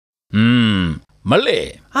මල්ලේ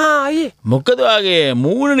අයියේ මොකද වාගේ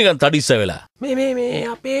මූණ නිකන් තඩිස්ස වෙලා මේ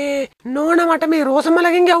අපේ නෝනා මට මේ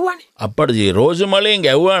රෝසමලකින් ගැහුවානේ අප්පට ජී රෝසමලෙන්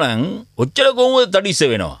ගැහුවා නම් ඔච්චර කොහොමද තඩිස්ස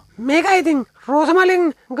වෙනවා මේකයි ඉතින් රෝසමලෙන්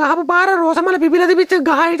ගහපු පාර රෝසමල පිපිලා තිබිච්ච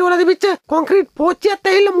ගහ හිටවල තිබිච්ච කොන්ක්‍රීට්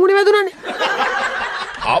පෝච්චියත් ඇහිල්ල මූණේ වැදුනානේ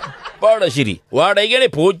අප්පට ශිරි වාට ඒ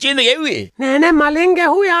කියන්නේ පෝච්චියෙන්ද ගැහුවේ නෑ මලෙන්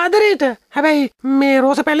ගැහුවේ ආදරේට හැබැයි මේ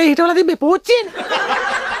රෝස පැලේ හිටවල තිබ්බේ පෝච්චියනේ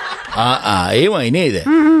ඒමයි නේද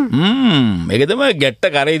ඒක තමයි ගැට්ට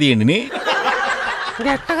කරේ තියෙන්නේ නේ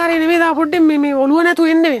ගැට්ට කරේ නෙමෙයි දා පොඩ්ඩෙන් මේ ඔළුව නැතුව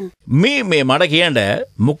එන්න වෙන්නේ මේ මට කියන්න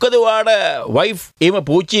මොකද වාට වයිෆ් එහෙම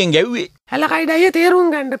පෝච්චියෙන් ගැව්වේ හැලකයිඩ අයියේ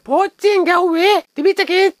තේරුම් ගන්න පෝච්චියෙන් ගැහුවේ තිබිච්ච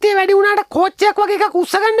කේත්තේ වැඩි වුණාට කෝච්චියක් වගේ එකක්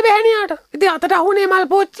උස්ස ගන්න බැහැ යාට ඉතින් අතට අහුනේ මල්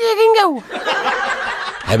පෝච්චියකින් ගැහුවා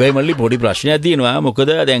හැබැයි මල්ලි පොඩි ප්‍රශ්නයක් තියෙනවා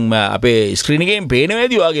මොකද දැන් අපේ ස්ක්‍රීන් එකෙන් පේන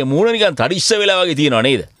වැඩි වාගේ මූණ නිකන් තඩිස්ස වෙලා වගේ තියෙනවා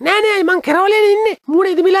නේද නෑ මං කෙරවලේ ඉන්නේ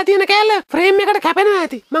මූණ ඉදිමිලා තියෙන කෑල්ල ෆ්‍රේම් එකට කැපෙනවා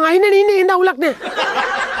ඇති මං අයින්නේ ඉන්නේ හින්දා උලක් නෑ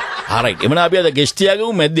හරියි එමන අපි අද ගෙස්ට්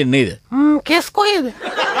තියාගමු මැද්දෙන් නේද කෙස් කොහෙද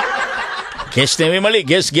ගෙස්ට් නෙමෙයි මල්ලි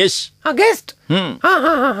ගෙස්ට් ගෙස්ට්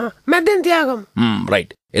මැද්දෙන් තියාගමු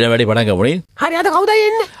රයිට් එළ වැඩි පටන් ගමු නේ හරි අද කවුද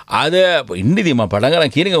එන්නේ අද ඉන්නේදී මම පටන්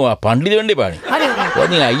ගන්න කියන එක පණ්ඩිත වෙන්න එපානේ හරි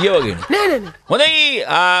වදින අයියා වගේනේ නෑ හොඳයි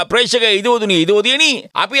ප්‍රේක්ෂක ඉදෝදියනි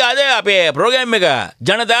අපි අද අපේ ප්‍රෝග්‍රෑම් එක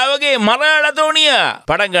ජනතාවගේ මරණලතෝනිය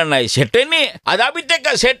පටන් ගන්නයි සෙට් වෙන්නේ අද අපිත්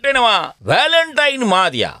එක්ක සෙට් වෙනවා වැලන්ටයින්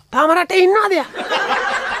මාදියා තාම රටේ ඉන්නවද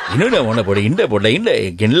ඉන්නනේ මොන පොඩි ඉන්න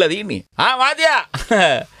ගෙන්නලා තින්නේ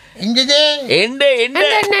මාදියා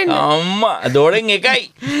එන්න අම්මා දොඩෙන්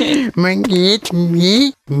එකයි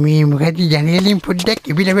මංගේ මේ මොකද ජනේලින් පොඩ්ඩක්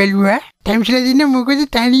ඉබිලා බැලුවා ටයිම්ස්ලා දින්න මොකද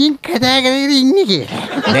තනියෙන් කතා කරගෙන ඉන්නේ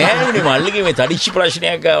කියලා නෑනේ මල්ලිගේ මේ තඩිච්චි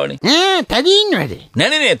ප්‍රශ්නයක් ආවනේ තඩි ඉන්නවද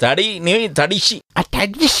නෑ තඩි නෙවෙයි තඩිච්චි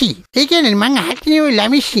තඩිච්චි ඒ කියන්නේ මං අහන්නේ ඔය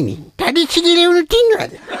ළමිස්සිනේ තඩිච්චි කියලා උනුත්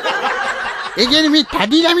ඉන්නවද ඒ කියන්නේ මේ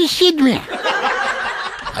තඩි ළමිස්සියද මේ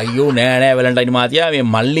අයියෝ නෑ වැලන්ටයින් මාතියා මේ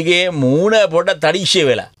මල්ලිගේ මූණ පොඩ්ඩක් තඩිච්චි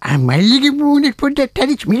වෙලා මල්ලිගේ මූණ පොඩ්ඩක්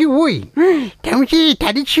තඩිච්චි මිල ඕයි තමයි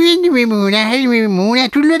තඩිච්චි වෙන්නේ මේ මූණ හැයි මේ මූණ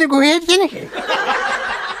ඇතුළේ කොහෙද කියන්නේ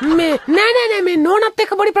මේ නෑ මේ නෝනත්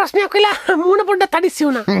එක්ක පොඩි ප්‍රශ්නයක් වෙලා මූණ පොඩ්ඩක් තඩිස්සි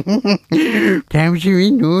වුණා. තමයි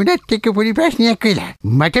නෝනත් එක්ක පොඩි ප්‍රශ්නයක් වෙලා.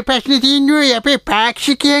 මට ප්‍රශ්න තියෙන්නේ අපේ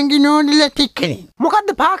පාක්ෂිකයන්ගේ නෝනලත් එක්කනේ.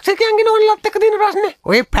 මොකද්ද පාක්ෂිකයන්ගේ නෝනලත් එක්ක තියෙන ප්‍රශ්නේ?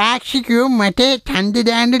 ඔය පාක්ෂිකයෝ මට ඡන්ද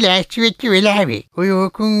දාන්න ලෑස්ති වෙච්ච වෙලාවේ ඔය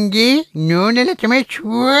ඕකුන්ගේ නෝනල තමයි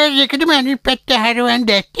ෂුවර් එකටම අනිත් පැත්ත හරවන්න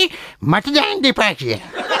දැක්කේ මට දාන්න එපා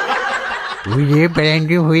කියලා. ඔය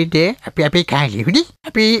බලන්නේ හොයිද අපි කාලේ උනේ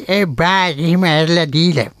අපි බාර් එහෙම ඇරලා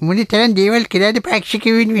දීලා මොනේ තරම් දේවල් කළාද පාක්ෂික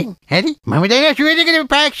වෙනුවෙන් හරි මම දැන් ෂුවර්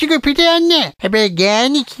පාක්ෂික පිට යන්නේ හැබැයි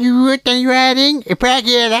ගෑණි කිව්වොත් අනිවාර්යෙන් එපා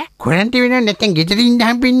කියලා කොරන්ටි වෙනව නැත්නම් ගෙදරින් ඉන්න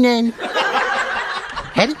හම්බෙන්නේ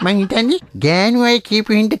නැහැ හරි මං හිතන්නේ ගෑනු අය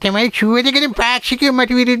කීපු හින්දා තමයි ෂුවර් එකේ පාක්ෂික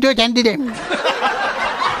මට විරුද්ධව ඡන්ද දෙන්නේ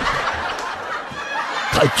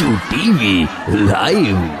කචු ටීවී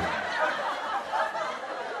ලයිව්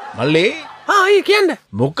මල්ලේ ඒ කියන්නේ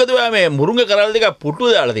මොකද ඔයා මේ මුරුංග කරල් දෙක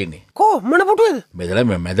පුටුව දාලා තින්නේ කො මොන පුටුවේද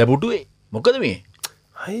මෙතන මැද පුටුවේ මොකද මේ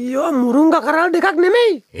අයියෝ මුරුංග කරල් දෙකක්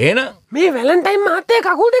නෙමෙයි එහෙනම් මේ වැලන්ටයින් මහත්තයා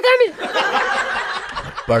කකුල් දෙකනේ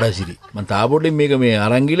පඩසිරි මං තාපොඩ්ඩෙන් මේක මේ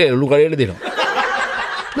අරන් ගිහලා එළු කඩේට දෙනවා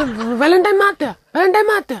වැලන්ටයින් මහත්තයා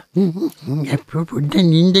අපෝ පොඩ්ඩක්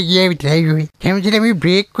නින්ද ගියා විතරයි ඔය කැමතිද මේ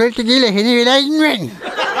බ්‍රේක් වලට ගිහලා හෙන වෙලා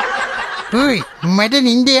ඉන්නවන්නේ ඔයි මට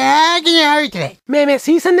නින්ද යාගෙන ආවිතරයි මේ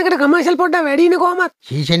සීසන් එකට කමර්ෂල් පොඩ්ඩක් වැඩි නේ කොහමද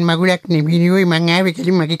සීසන් මගුලක් නෙමෙයි ඔයි මං ආවේ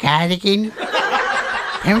කෙලින් මගේ කාර් එකේ ඉන්නේ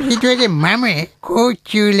එම් හිතුවේ මම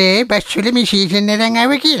කෝච්චියේ බස්වල මේ සීසන් එකෙන්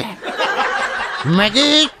ආවේ කියලා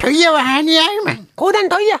මගේ ටොය වහන්නේ ආවේ මං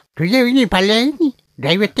කොහෙන්ද ටොය ඉන්නේ පල්ලෙන්නේ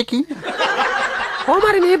ඩ්‍රයිවර්ත් එක්ක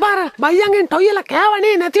කොහමද මේ පාර බයියන්ගෙන් ටොයලා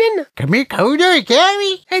කෑවනේ නැති වෙන්න කමේ කවුද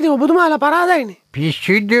කෑවි ඒද ඔබතුමාලා පරාදයිනේ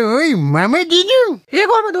පිස්සුද ඔයි මම දිනු ඒ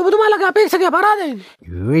කොහමද ඔබතුමාලගේ අපේක්ෂකයා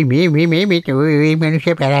පරාදයිනේ ඔයි මේ ඔය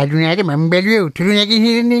මිනිස්සු පරාදුනාට මම බැලුවේ උතුරු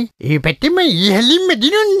නැගිටින්නේ ඒ පැත්තෙම ඉහළින්ම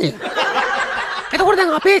දිනුන්නේ එතකොට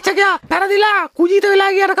දැන් අපේක්ෂකයා පෙරදිලා කුජීත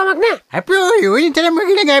වෙලා ගියට කමක් නෑ අපි ඔය තරම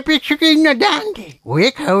ගිහලා අපේක්ෂකෙ ඉන්න දාන්නේ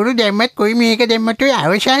ඔය කවුරු දැම්මත් කොයි මේක දැම්මත් ඔය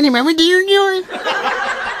අවසානේ මම දිනුන්නේ ඔය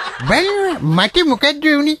බල මට මොකද්ද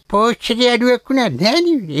උනේ පෝස්ට් එකේ අඩුවක් වුණා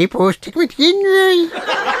නෑනේ ඒ පෝස්ට් එකම තියෙන්නේ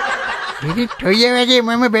ඉතින් ඔය වගේ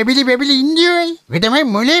මම බැබිලි ඉන්නේ ඔය තමයි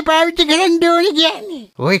මොලේ පාවිච්චි කරන්න ඕනේ කියන්නේ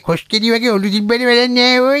ඔය කොස්කෙඩි වගේ ඔලු තිබ්බට වැඩක්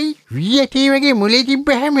නෑ ඔය වියටි වගේ මොලේ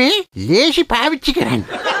තිබ්බහම ලේසි පාවිච්චි කරන්න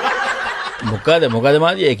මොකද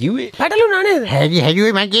මාදියා කිව්වේ පැටලුණා නේද හැරි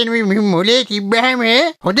ඔය මං කියන්නේ මේ මොලේ තිබ්බහම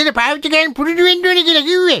හොඳට පාවිච්චි කරන්න පුරුදු වෙන්න ඕනේ කියලා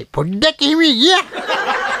කිව්වේ පොඩ්ඩක් එහෙම ගියා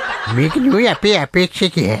මේක නුයි අපේ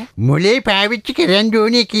අපේක්ෂකය මොලේ පාවිච්චි කරන්න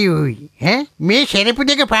ඕනේ කිව්වයි. මේ සරපු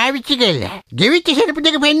දෙක පාවිච්චි කළා. ගෙවිච්ච සරපු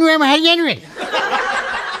දෙක පෙන්නුවම හරියන්නේ.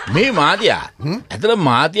 මේ මාතියා ඇතර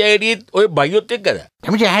මාතියා හිටියෙත් ඔය බයියොත් එක්කද?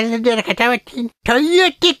 තමයි අහන්නද අර කතාවක් තියෙන්නේ.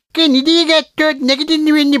 ටොයියොත් එක්ක නිදී ගත්තොත්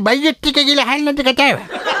නැගිටින්න වෙන්නේ බයියොත් එක්ක කියලා අහන්නද කතාව.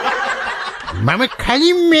 මම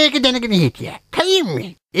කලින් මේක දැනගෙන හිටියා. කලින්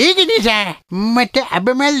මේ. ඒක නිසා මට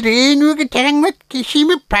අබමල් රේණුවක තරම්වත් කිසිම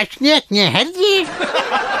ප්‍රශ්නයක් නෑ. හරිද?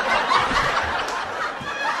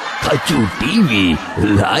 Kacu TV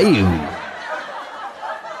live.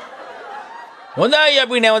 හොඳයි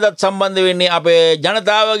අපි නැවතත් සම්බන්ධ වෙන්නේ අපේ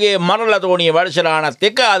ජනතාවගේ මරලතෝණිය වැඩසටහනත්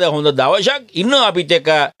එක්ක. අද හොඳ දවසක් ඉන්න අපිත් එක්ක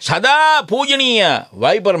සදා පූජනීය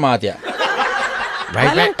වයිපර් මාත්‍යා.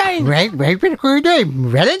 වයිපර් කොයිද?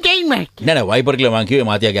 වැලන්ටයින් මට. නෑ වයිපර් කියලා මං කිව්වේ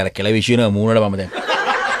මාත්‍යාගේ අර කෙලවිෂින මූණට මම දැන්.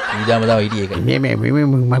 ඊදාම තව හිටියේ ඒක. මේ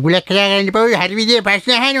මගුලක් කියලා ගන්න පොයි හරි විදිහේ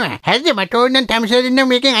ප්‍රශ්න අහනවා. හරිද? මට ඕන නම් තමසෙරින්න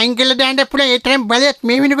මේකෙන් අයින් කළා දාන්න පුළුවන්. ඒ තරම් බලයක්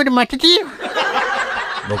මේ වෙනකොට මට තියෙනවා.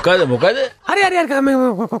 මොකද හරි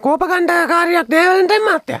කෝපකණ්ඩකාරියක් නෑ වැලන්ටයින්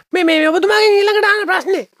මාත්‍යා. මේ ඔබතුමාගෙන් ඊළඟට අහන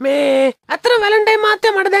ප්‍රශ්නේ මේ අතර වැලන්ටයින්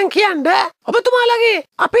මාත්‍යා මට දැන් කියන්න ඔබතුමාලගේ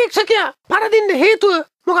අපේක්ෂකයා පරදින්න හේතුව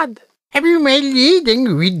මොකද්ද? අපි මෙල්ලි දැන්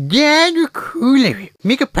විද්‍යානුකූලව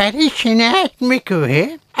මේක පරීක්ෂණාත්මකව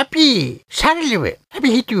අපි සරලව අපි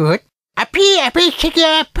හිතුවොත් අපි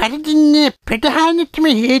අපේක්ෂකයා පරදින්න ප්‍රධානතම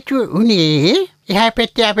හේතුව උනේ එහා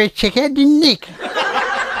පැත්තේ අපේක්ෂකයා දින්නේ.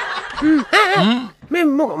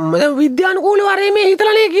 මේ විද්‍යානුකූල වරේ මේ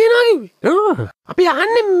හිතලනේ කියනවා කිව්වේ. අපි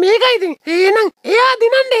අහන්නේ මේකයි ඉතින්. එහෙනම් එයා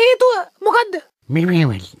දිනන්න හේතුව මොකද්ද?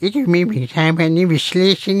 ඒක මේ සාමාන්‍ය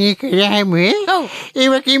විශ්ලේෂණය කරාම ඒ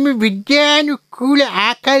වගේම විද්‍යානුකූල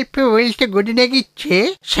ආකල්ප වලට ගොඩනැගිච්ච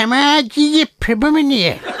සමාජීය ප්‍රබමණය.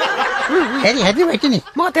 හරි වචනේ.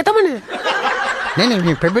 මොකද එතමනේ?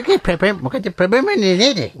 නෑ මොකද ප්‍රබමණය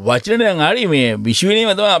නේද? වචන දැන් හරි මේ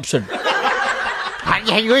විශ්වවිනීම තමයි අප්සෙට්.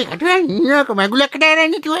 හරි කටුවක් මගුලක්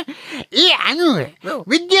දාරන්න තුව. ඒ අනුව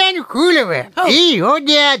විද්‍යානුකූලව ඒ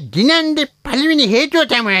යෝධයා දිනන්ද පළවෙනි හේතුව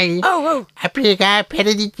තමයි අපි එක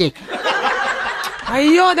පෙරදිච්ච එක.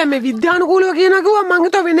 අයියෝ දැන් මේ විද්‍යානුකූලව කියනවා කිව්වා මං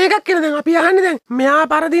හිතුවා වෙන එකක් කියලා. දැන් අපි අහන්නේ දැන් මෙයා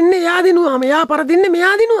පරදින්නේ එයා දිනුවාම එයා පරදින්නේ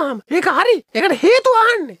මෙයා දිනුවාම. ඒක හරි. ඒකට හේතුව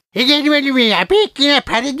අහන්නේ. ඒකෙදි මේ අපි කියන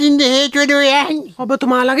පරදින්න හේතුවද ඔය අහන්නේ?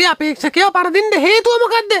 ඔබතුමාලගේ අපේක්ෂකයා පරදින්න හේතුව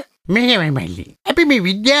මොකද්ද? මෙහෙමයි මල්ලි. අපි මේ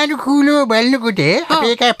විද්‍යානුකූලව බලනකොට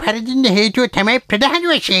අපේ එක පරදින්න හේතුව තමයි ප්‍රධාන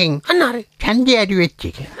වශයෙන් අන්න හරි. ඡන්දය අඩු වෙච්ච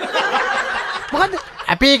එක. මොකද්ද?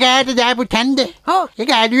 අපේ කාට දාපු ඡන්ද. ඒක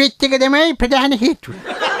අඩු වෙච්ච එක තමයි ප්‍රධාන හේතුව.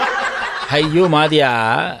 අයියෝ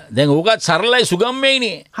මාදියා දැන් ඕකත් සරලයි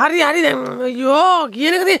සුගම්මයිනේ. හරි දැන් අයියෝ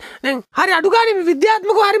කියන එකද දැන් හරි අඩු ගානේ මේ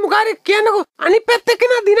විද්‍යාත්මකව හරි මොකාරේ කියන්නකෝ. අනිත් පැත්තේ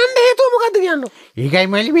කෙනා දිනන්න හේතුව මොකද්ද කියන්නකෝ. ඒකයි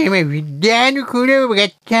මල්ලි මේ විද්‍යානුකූලව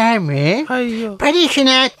ගත්තාම අයියෝ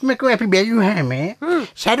පරීක්ෂණාත්මකව අපි බැලුවාම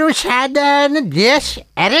සරු සාධාරණ දේශ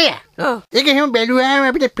ඇරය. ඒක එහෙම බැලුවාම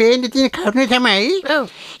අපිට පේන්න තියෙන කරුණ තමයි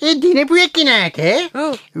ඒ දිනපු එක්කිනාට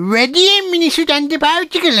වැඩියෙන් මිනිස්සු ඡන්ද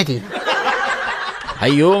පාවිච්චි කරලා තියෙනවා.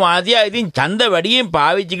 අයියෝ මාතියා ඉතින් ඡන්ද වැඩියෙන්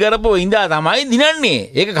පාවිච්චි කරපුව ඉඳා තමයි දිනන්නේ.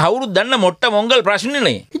 ඒක කවුරුත් දන්න මොට්ට මොංගල්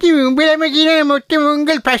ප්‍රශ්නනේ. ඉතින් උඹලම කියන මොට්ට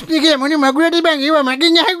මොංගල් ප්‍රශ්න කියලා මොනේ මගුලට බං ඒවා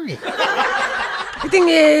මගෙන් අහුවේ. ඉතින්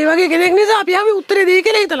ඒ වගේ කෙනෙක් නිසා අපි ආවේ උත්තරේ දෙයි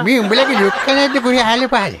කියලා හිතලා. මේ උඹලගේ ලොක්ක නැද්ද කොහේ අහල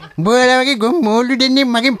පහල. උඹලා වගේ ගොම් මෝල්ඩු දෙන්නේ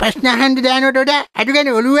මගෙන් ප්‍රශ්න අහන්න දානවට වඩා අඩු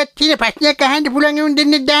ගන්න ඔළුවක් තියෙන ප්‍රශ්නයක් අහන්න පුළුවන් උන්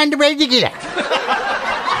දෙන්නේ දාන්න බැයිද කියලා.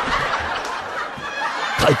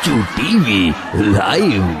 Kacu TV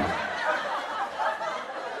live.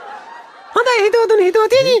 හොඳයි හිතවතුනි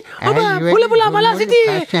ඔබ පුල බලා සිටි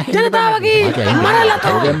ජනතාවගේ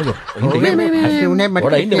මරලතෝ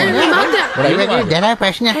ජනා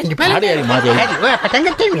ප්‍රශ්න අහන්න පටන්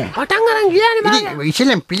ගත්තා. පටන් අරන් ගියානේ බං.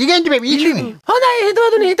 ඉතින් පිළිගන්න බෑ මිනිස්සුනේ. හොඳයි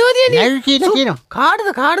හිතවතුනි ලව් කියනවා. කාටද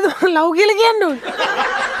ලව් කියලා කියන්න ඕනේ.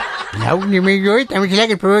 ලව් නෙමෙයි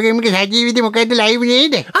තමයිලාගේ ප්‍රෝග්‍රෑම් එකේ සජීවිත මොකද්ද ලයිව්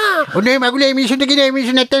නේද? ඔන්නේ මගුලේ මිනිස්සුන්ට කියන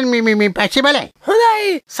මිනිස්සු නැත්තම් මේ පස්සේ බලයි.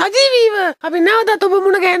 හොඳයි සජීවීව අපි නැවතත් ඔබ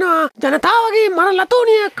මුණ ගැහෙනවා ජනතාවගේ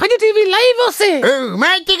මරලතෝනිය කජ ටීවී ලයිව් ඔස්සේ. ඔව්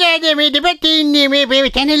මාත්‍රිකයද මේ දෙපැත්තේ ඉන්නේ මේ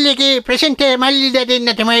channel එකේ ප්‍රසන්ටර් මල්ලිලා දෙන්න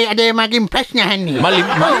තමයි අද මගෙන් ප්‍රශ්න අහන්නේ. මල්ලි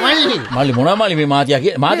මොනවා මල්ලි මේ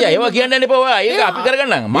මාතියා ඒවා කියන්න යන්න එපා. ඒක අපි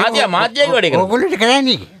කරගන්නම්. මාතියාගේ වැඩේ කරමු. ඔයගොල්ලෝ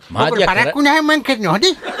කරන්නේ. මාතියා පරක්කුණාම මං කරනවා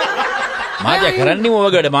හරි. මාතියා කරන්නේ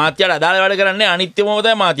මොවගඩ මාතියාට අදාළ වැඩ කරන්නේ අනිත්‍යමව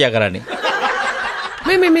තමයි මාතියා කරන්නේ.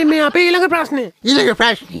 මේ අපේ ඊළඟ ප්‍රශ්නේ.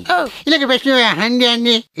 ඊළඟ ප්‍රශ්නේ අහන්න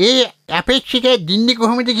යන්නේ ඒ අපේක්ෂකයා දින්නේ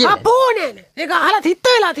කොහොමද කියලා. අපෝ නෑ. ඒක අහලා තිත්ත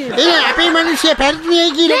වෙලා තියෙනවා. ඒ අපේ මිනිස්සු පරිදිනේ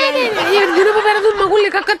කියලා. නෑ. ඒ දිනපු පෙරදුම් මගුල්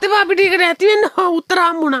එකක්වත් එපා අපිට ඒකට ඇති වෙන්න උත්තර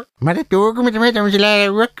හම්බුණා. මට තෝකම තමයි තමසිලා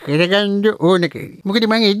රුවක් කරගන්න ඕන කියලා. මොකද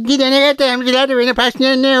මං එද්දි දැනගත්තා තමසිලාට වෙන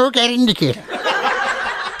ප්‍රශ්නයක් නෑ ඕක ඇරින්දි කියලා.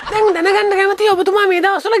 දැන් දැනගන්න කැමතියි ඔබතුමා මේ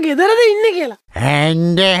දවස්වල ගෙදරද ඉන්නේ කියලා.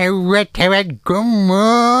 ඇන්ද ඇහුව තවත්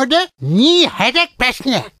ගොම්මෝද නී හැටක්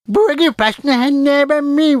ප්‍රශ්නයක්. බෝගේ ප්‍රශ්න අහන්නේ බෑ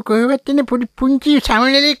මේ කොහෙවත් ඉන්න පොඩි පුංචි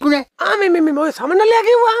සමනලෙක් උනේ. මේ ඔය සමනලයා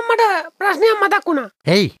කිව්වහම මට ප්‍රශ්නයක් මතක් වුණා.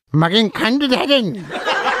 එයි මගෙන් කණ්ඩ හැදෙන්නේ.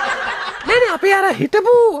 නෑ අපේ අර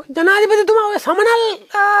හිටපු ජනාධිපතිතුමා ඔය සමනල්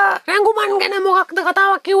රැංගුමන් ගැන මොකක්ද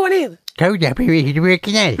කතාවක් කිව්ව නේද? කවුද අපේ හිටපු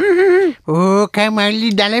එක්කනේ? ඕක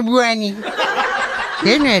මල්ලි දලබුවානි.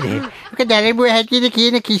 එන්නේද? ඔක දලබුව හැටියට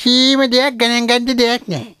කියන කිසිම දෙයක් ගණන් ගන්න දෙයක්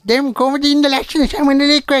නෑ. දැන් කොහොමද ඉන්න ලක්ෂණ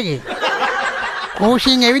සමනලෙක් වගේ?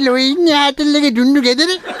 කෝෂින් ඇවිල්ලා ඔය ඉන්නේ ආතල්ලගේ දුන්නු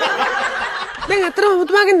ගෙදර. දැන් අතරම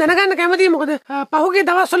ඔබතුමාගෙන් දැනගන්න කැමතියි මොකද පහුගිය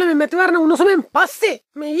දවස්වල මේ මැතිවරණ උණුසුමෙන් පස්සේ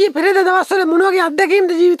මේ ඊයේ පෙරේද දවස්වල මොන වගේ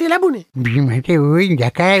අත්දැකීම්ද ජීවිතේ ලැබුණේ? මට ওই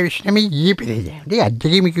ජකා විශ්නමේ ඊයේ පෙරේද. ඒ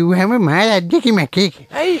අත්දැකීම කිව්වහම මා අත්දැකීමක් ඒක.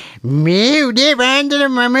 මේ උදේ පාන්දර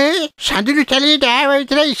මම සඳුළු තලයට ආව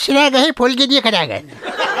විතර ඉස්සරහ ගහේ පොල් ගෙඩිය කඩාගන්න.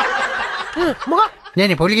 මොකක්?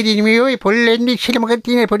 නෑ පොල් ගෙඩිය නෙමෙයි ඔය පොල් එන්නේ ඉස්සෙල්ලා මොකක්ද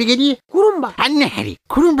තියෙන්නේ පොඩි ගෙඩිය? කුරුම්බා. අන්න හරි.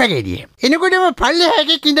 කුරුම්බා ගෙඩිය. එනකොටම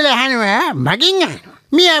පල්ලෙහාට ඉඳලා අහනවා මගෙන් අහනවා.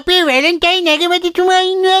 මේ අපේ වැලන්ටයින් නැගමැතිතුමා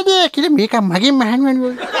ඉන්නවද කියලා මේක මගෙන්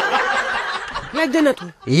අහනවා. ලැජ්ජ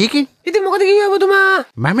නැතු. ඒකේ ඉතින් මොකද කිව්වේ ඔබතුමා?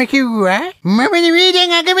 මම කිව්වා මම නෙවෙයි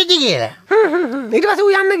දැන් අගමැති කියලා. ඊට පස්සේ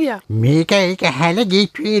ඌ යන්න ගියා. මේක ඒක හැල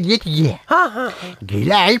ගේට්වේ එළියට ගියා.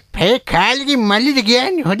 ගිලා අයි පැය කාලෙකින් මල්ලිට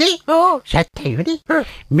කියන්නේ හොදේ. ඔව්. සත්‍යයි හොදේ.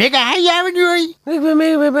 මේක ආයවදී ඔයි.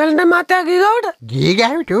 මේ වැලන්ටයින් මාත්‍යා ගියවට?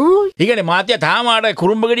 ගියගාවට ඔයි. ඊගනේ මාත්‍යා තාම ආඩ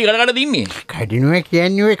කුරුම්බ ගෙඩි කඩ දින්නේ. කඩිනවා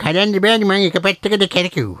කියන්නේ ඔය කඩන්න බෑනේ මම එක පැත්තකට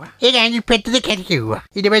කැරකිව්වා. ඒක අනිත් පැත්තට කැරකිව්වා.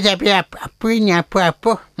 ඊට පස්සේ අපි අප්පු ඉන්නේ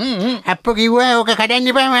අප්පු කිව්වා ඔක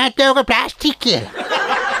කඩන්න එපා මහත්තයා ඔක ප්ලාස්ටික් කියලා.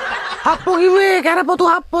 හප්පෝ කිව්වේ කැරපොතු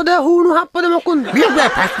හප්පොද හුණු හප්පොද මොකුන්ද? මේ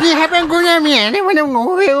ප්‍රශ්නේ හැපෙන් ගුණා මියා නේ මම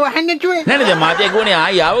ඕවේ වහන්න තුවේ. නේද දැන් මාත්‍යා ගෝනේ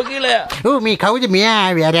ආයි ආව කියලා. ඔව් මේ කවුද මෙයා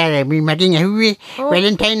ආවේ අර මේ මගෙන් ඇහුවේ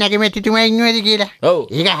වැලන්ටයින් නැගමැතිතුමා ඉන්නවද කියලා. ඔව්.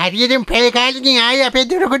 ඒක හරියටම පැය කාලෙකින් ආයි අපේ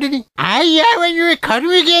දොරකඩනේ. ආයි ආවනේ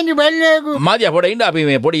කරුවේ කියන්නේ බලන්නකෝ. මාත්‍යා පොඩ ඉන්න අපි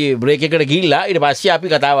මේ පොඩි බ්‍රේක් එකකට ගිහිල්ලා ඊට පස්සේ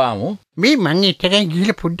අපි කතාව ආමු. මේ මං ඉස්සරහින්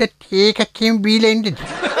ගිහලා පොඩ්ඩක් ඒකක් කියමු බීලා ඉන්නද?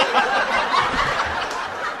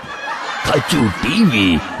 Kacu TV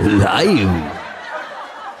live.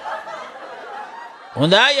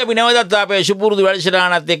 හොඳයි අපි නැවතත් අපේ සුපුරුදු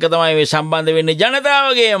වැඩසටහනත් එක්ක තමයි මේ සම්බන්ධ වෙන්නේ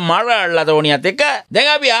ජනතාවගේ මරල්ලා තෝනියත් එක්ක.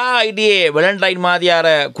 දැන් අපි හිටියේ වැලන්ටයින් මාතියාර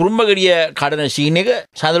කුරුම්බ ගෙඩිය කඩන සීන් එක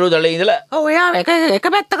සඳලු දලේ ඉඳලා. ඔව් එයා එක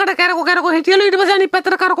පැත්තකට කරකෝ හිටියලු ඊට පස්සේ අනිත්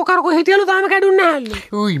පැත්තට කරකෝ හිටියලු තාම කැඩුන්නේ නැහැලු.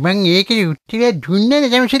 ඔයි මං ඒකේ උත්තරය දුන්නේ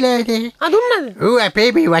නැමසලාට. දුන්නද? ඔව් අපේ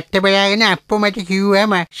මේ වට්ට බලාගෙන අප්පෝ මට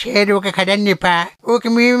කිව්වම ෂේරෝක කඩන්න එපා. ඕක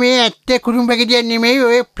මේ ඇත්ත කුරුම්බ ගෙඩියක් නෙමෙයි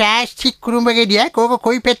ඔය ප්ලාස්ටික් කුරුම්බ ගෙඩියක්. ඕක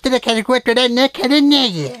කොයි පැත්තට කරකුවත් වැඩක් නැහැ කැඩෙන්නේ.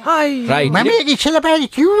 රයිට් මම ඒක ඉස්සලා පාරේ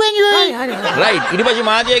කිව්වනේ. රයිට් ඊට පස්සේ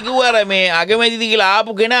මාතියා කිව්වා අර මේ අගමැතිද කියලා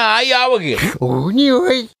ආපු කෙනා ආයි ආව කියලා. ඕනි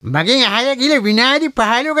ඔයි මගෙන් අහලා ගිහලා විනාඩි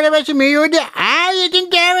 15කට පස්සේ මේ යෝද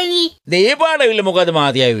ආයෙකින් කෑවනි. මේ පාඩ විල මොකද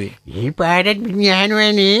මාතියා ඇව්වේ? මේ පාඩත් මිනිහ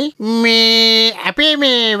අහනවනේ මේ අපේ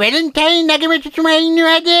මේ වැලන්ටයින් නැගමැතිතුමා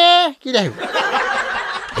ඉන්නවද කියලා.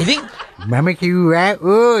 ඉතින් මම කිව්වා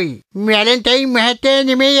ඕයි වැලන්ටයින් මහත්තයා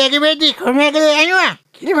නෙමෙයි අගමැති කොහොමද යනවා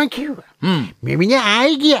කියලා මං කිව්වා. මේ මිනිහා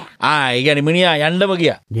ආයි ගියා. ඒ කියන්නේ මිනිහා යන්නම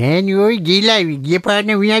ගියා. නෑ ඔය ගිහලා ගිය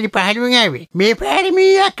පාරේ විනාඩි 15න් ආවේ. මේ පාරේ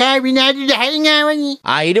මිනිහා කා විනාඩි 10න් ආවනි.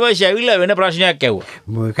 ඊට පස්සේ ඇවිල්ලා වෙන ප්‍රශ්නයක් ඇහුවා.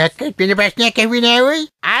 මොකක්ද වෙන ප්‍රශ්නයක් ඇහුවේ නෑ ඔයි.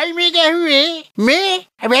 ආයි මේක ඇහුවේ මේ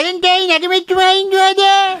වැලන්ටයින් නැගමැතිතුමා ඉන්නවද?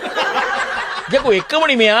 යකෝ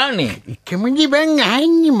එකමනේ මේ ආන්නේ. එකමනේ බං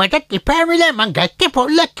ආන්නේ මටත් එපා වෙලා මං ගත්තේ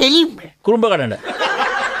පොල්ලක් කෙලින්ම. කුරුම්බ කඩන්න.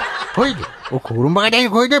 කොයිද? ඔය කුරුම්බ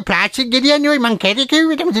කඩන්නේ කොයිද? ප්ලාස්ටික් ගෙඩියන්නේ ඔය මං කැරේ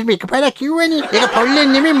කිව්වේ තමයි එකපාරක් කිව්වනේ. ඒක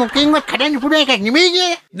පොල්ලෙන් නෙමෙයි මොකෙන්වත් කඩන්න පුළුවන් එකක් නෙමෙයි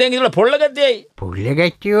කියලා. දැන් ඉතල පොල්ල ගත්තේ ඇයි? පොල්ල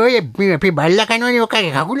ගත්තේ ඔය අපි බල්ලා කනවනේ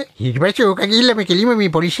ඔකගේ කකුල. ඊට පස්සේ ඔක ගිහිල්ලා මේ කෙලිම මේ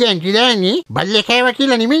පොලිසියෙන් කිව්දානේ බල්ලේ කෑවා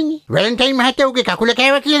කියලා නෙමෙයිනේ. වැලන්ටයින් මහත්තයා ඔගේ කකුල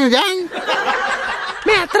කෑවා කියලා දාන්නේ.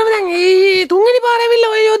 මේ අතරම දැන් ඒ තුන්වෙනි පාර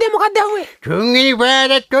ඇවිල්ලා ඔය යෝධය මොකක්ද ඇහුවේ? තුන්වෙනි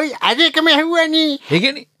පාරත් ඔය අදකම ඇහුවනේ. ඒ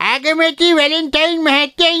කියන්නේ ආගමැති වැලන්ටයින්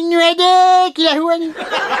මහත්තයා ඉන්නවද කියලා ඇහුවනේ.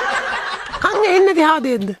 කන් එන්න දිහා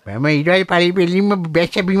දෙන්න. මම ඊට පස්සේ පරිපෙලින්ම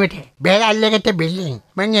බැස්ස බිමට බැල අල්ලගත්ත බෙල්ලෙන්.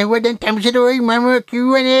 මං ඇහුවා දැන් තමසට ඔය මම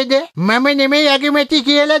කිව්ව නේද? මම නෙමෙයි අගමැති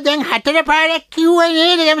කියලා දැන් 4 පාරක් කිව්ව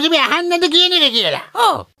නේද? තමස මේ අහන්නද කියන එක කියලා.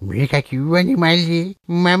 ඔව්. මේක කිව්වනේ මල්ලි.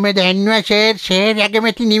 මම දන්නවා ෂේර්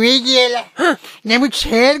අගමැති නෙමෙයි කියලා. නමුත්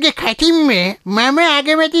ෂේර්ගේ කටින්ම මම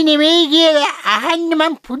අගමැති නෙමෙයි කියලා අහන්න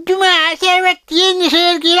මං පුදුම ආසාවක් තියෙන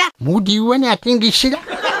ෂේර් කියලා. මූ දිව්වනේ අතින් ගිස්සලා.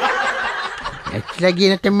 ඉස්සලා ගිය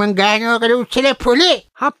නැත්නම් මං ගහනවකට උස්සලා පොලේ.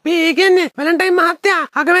 අපි කියන්නේ වැලන්ටයින් මහත්තයා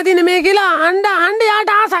අගමැති නෙමේ කියලා අඬ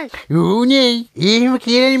යාට ආසයි. ඌනේ එහෙම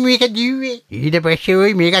කියලා මේක දිව්වේ. ඊට පස්සේ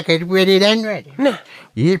ඔය මේක කරපු වැඩේ දන්නවද? නෑ.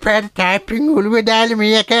 ඊපස්සේ ටයිපින් ඔළුව දාලා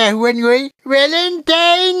මේක ඇහුවනේ ඔය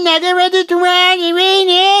වැලන්ටයින් අගමැතිතුමා නෙවෙයි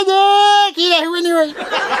නේද කියලා ඇහුවනේ ඔය.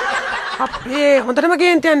 අපේ හොඳටම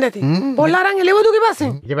කේන්ති යන්න ඇති. පොල් අරන් එළවදුගේ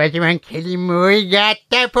පස්සේ. ඊට පස්සේ මං කෙලින්ම ඔය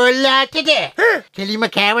ගත්ත පොල් අතට. කෙලින්ම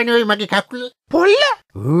කෑවනේ ඔය මගේ කකුල. පොල්ල?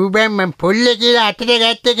 ඌබන් මං පොල්ල කියලා අතට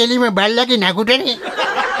ගත්ත කෙලින්ම බල්ලගේ නකුටනේ.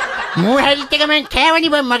 මූ හැරිට එක මං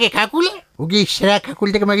කෑවනේ බං මගේ කකුල. උගේ ඉස්සරහ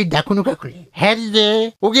කකුල් දෙක මගේ දකුණු කකුලේ. හරිද?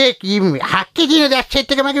 උගේ හක්කේ තියෙන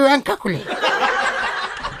දැස්සෙත් එක මගේ වම් කකුලේ.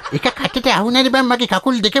 එක කටට අහුණානේ බං මගේ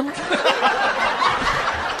කකුල් දෙකම.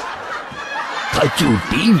 Kachu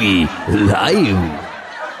TV live.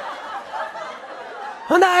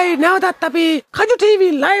 හොඳයි නැවතත් අපි කජු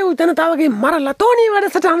ටීවී ලයිව් ජනතාවගේ මරලා තෝණී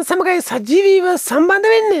වැඩසටහන සමගයි සජීවීව සම්බන්ධ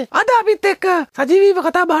වෙන්නේ. අද අපිත් එක්ක සජීවීව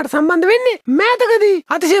කතා බහට සම්බන්ධ වෙන්නේ මෑතකදී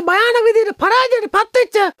අතිශය භයානක විදිහට පරාජයට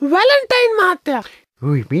පත්වෙච්ච වැලන්ටයින් මහත්තයා.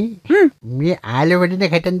 උයි මේ ආලවඩින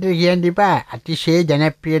කතන්දර කියන්න එපා. අතිශය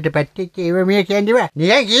ජනප්‍රියට පත්වෙච්ච ඒව මේ කියන්න එපා.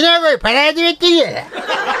 නිකන් කියනවා පරාජය වෙච්ච කියලා.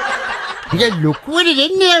 ඉතින් ලොකුවට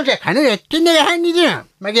දෙන්නේ නැහැ. කන ඇත්තෙන් ගහන්නේ නෑ.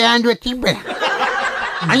 මගේ ආණ්ඩුව තිබ්බා.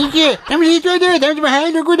 අයියේ තමයි හිතුවද තමයි මහා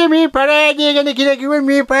ලොකුට මේ පරාජය ගැන කියලා කිව්ව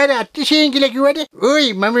මේ පාර අතිශයින් කියලා කිව්වට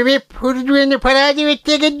ඔයි මම මේ පුරුදු වෙන්න පරාජය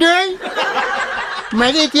වෙච්ච එකද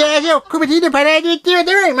මගේ ඉතිහාසයේ ඔක්කොම තියෙන පරාජය වෙච්ච ඒවා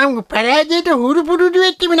තමයි මම පරාජයට හුරු පුරුදු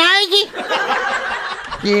වෙච්ච නායකයෙක්.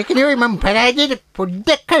 ඒකනේ ඔය මම පරාජයට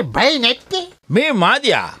පොඩ්ඩක් බය නැත්තේ. මේ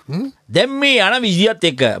මාදියා දැන් මේ යන විදියත්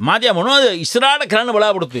එක්ක මාදියා මොනවද ඉස්සරහට කරන්න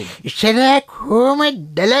බලාපොරොත්තු වෙන්නේ? ඉස්සරහ කොහොමද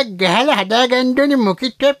දලක් ගහලා හදාගන්න ඕනේ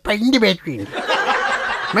මොකිට පයින්දි බැට්රිය.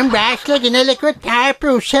 මම බෑස්ලා ගෙනල්ලා තාප්ප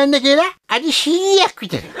උස්සන්න කියලා අද 100ක්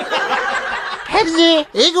විතර. හරිද?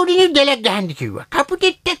 ඒක උඩින් දලක් ගහන්න කිව්වා.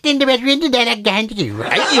 කපුටෙට්ටත් එන්න බැරි වෙන්නේ දලක් ගහන්න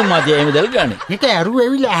කිව්වා. අයියෝ මාදියා එහෙම දල් ගන්නේ. නිත අරුව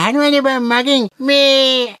ඇවිල්ලා අහනවනේ බං මගෙන්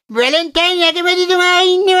මේ වැලන්ටයින් යකමැතිතුමා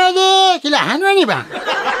ඉන්නවද කියලා අහනවනේ බං.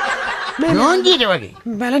 නෝන්ජිට වගේ.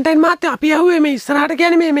 වැලන්ටයින් මහත්තයා අපි ඇහුවේ මේ ඉස්සරහට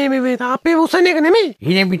කියන්නේ මේ තාප්පේ උස්සන එක නෙමෙයි.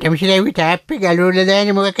 එහෙනම් මේ තමසිලා ඇවි තාප්පේ ගලවලා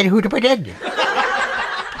දාන්නේ මොකක් කරේ හුට පටද්ද?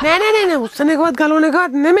 නෑ උස්සන එකවත් ගලවන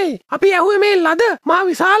එකවත් නෙමෙයි. අපි ඇහුවේ මේ ලද මා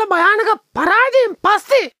විශාල භයානක පරාජයෙන්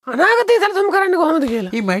පස්සේ අනාගතය සැලසුම් කරන්න කොහොමද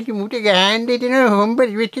කියලා. මේ මයිටි මුට ගහන්න දෙන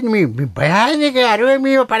හොම්බරි වෙච්ච මේ භයානක අරව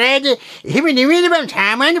මේ පරාජය එහෙම නෙමෙයි බං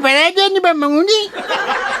සාමාන්‍ය පරාජයක් නේ බං මං උනේ.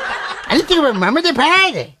 අනිත් එක මමද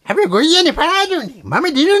පරාජය. අපි ගොයියනේ පරාජයනේ. මම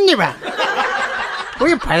දිනුන්නේ බං.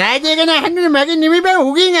 ඔය පරාජය ගැන අහන්නේ මගෙන් නෙමෙයි බං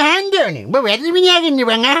උගෙන් අහන්න ඕනේ. ඔබ වැඩි මිනිහාගෙන් නේ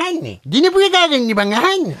බං අහන්නේ. දිනපු එකාගෙන් නේ බං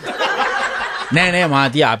අහන්නේ. නෑ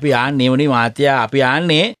මාතියා අපි ආන්නේ වුණේ මාතියා අපි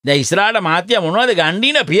ආන්නේ දැන් ඉස්සරහට මාතියා මොනවද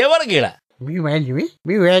ගණ්ඩින පියවර කියලා.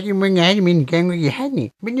 මේ වැඩි මං ආන්නේ මින් කංගු යහන්නේ.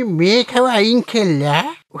 මෙන්න මේකව අයින් කළා.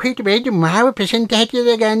 ඔහිට බෙහෙත් මාව ප්‍රසන්ට්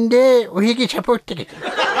හැටියට ගන්නේ ඔහිගේ සපෝට් එකට.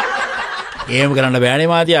 එහෙම කරන්න බෑනේ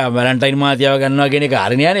මාතියා. වැලන්ටයින් මාතියාව ගන්නවා කියන එක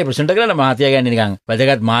අරණියානේ ප්‍රසන්ට් කරන්න මාතියා ගන්නේ නිකන්.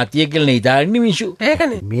 වැදගත් මාතියෙක් කියලා නේ ඉතාලින්නේ මිනිස්සු.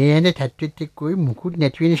 ඒකනේ. මේ යන තත්ත්වෙත් එක්ක මුකුත්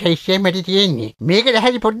නැති වෙන සයිස්ය මට තියෙන්නේ. මේක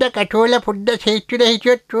දැහරි පොඩ්ඩක් අටෝලා පොඩ්ඩක් හේතුද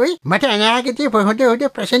හිටියොත් ඔයි මට අනාගතේ හොඳ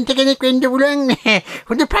ප්‍රසන්ට් කෙනෙක් වෙන්න පුළුවන්.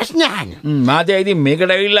 හොඳ ප්‍රශ්න අහන්න. මාතියා ඉතින්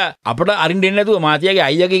මේකට ඇවිල්ලා අපට අරින්න දෙන්නේ නැතුව මාතියාගේ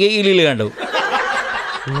අයියාගේ ඉලිල ගන්නව.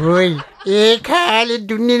 ඔයි ඒ කාලේ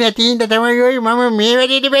දුන්නේ නැති හින්දා තමයි ඔය මම මේ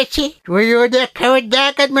වැඩේට බැස්සේ. ඔය යෝධය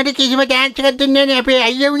කවදාකවත් මට කිසිම chance එකක් දුන්නේ නැහැ අපේ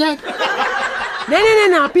අයියා වුණා.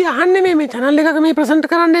 නෑ අපි අහන්නේ මේ channel එකක මේ ප්‍රසන්ට්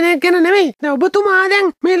කරන්න දෙන එක ගැන නෙමෙයි. දැන් ඔබතුමා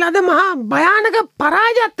දැන් මේ ලද මහා භයානක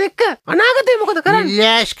පරාජයත් එක්ක අනාගතේ මොකද කරන්නේ?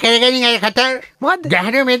 ඉල්ලාස් කරගෙන අය කතා මොකද්ද?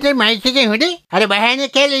 ගහන මෙතන මයික් එකෙන් හොදේ අර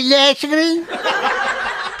භයානක කියලා ඉල්ලාස් කරගෙන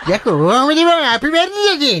යකෝ අපි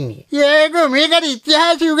වැරදිලා තියෙන්නේ. ඒකෝ මේකට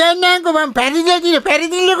ඉතිහාසය උගන්වන්නකෝ මම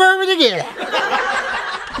පැරදිලා කොහොමද කියලා.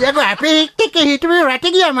 යකෝ අපේ එක්ක හිටපු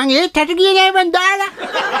රට ගියා මං ඒ රට ගියේ නෑ මං දාලා.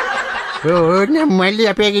 ඕන මල්ලි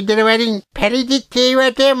අපේ ගෙදර වරින් පැරදිච්ච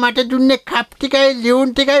ඒවට මට දුන්නේ කප් ටිකයි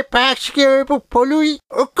ලියුම් ටිකයි පාක්ෂිකේ පොලුයි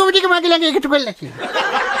ඔක්කොම ටික මගේ ළඟ එකතු කරලා තියෙනවා.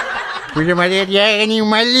 පුළු මලේ තියාගෙන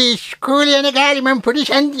මල්ලි ඉස්කෝලේ යන කාලේ මං පොඩි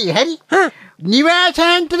ශාන්තිය හරි.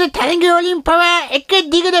 නිවාසාන්තර තරඟ වලින් පවා එක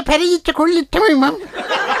දිගට පැරදිච්ච කොල්ලෙක් තමයි මම.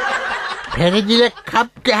 පැරදිලා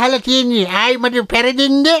කප් ගහලා තියෙන්නේ. ආයි මට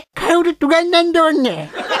පැරදෙන්න කවුරුත් උගන්වන්න ඕනේ.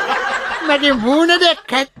 මගේ මූණ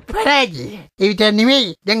දැක්කත් පරාජය. ඒ විතර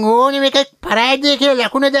නෙමෙයි. දැන් ඕනෙම එකක් පරාජය කියලා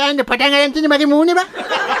ලකුණ දාන්න පටන් ගන්න තියෙන්නේ මගේ මූණේ බා.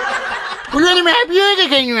 පුළුවන් මේ අභියෝග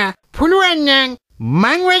කරනවා. පුළුවන් නම්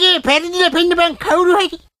මං වගේ පැරදිලා පෙන්නපන් කවුරු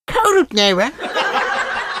හරි. කවුරුත් නෑ බා.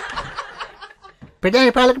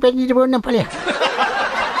 Pedang palak pedang di bawah nampal ya.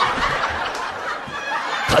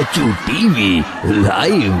 Kacu TV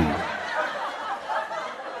live.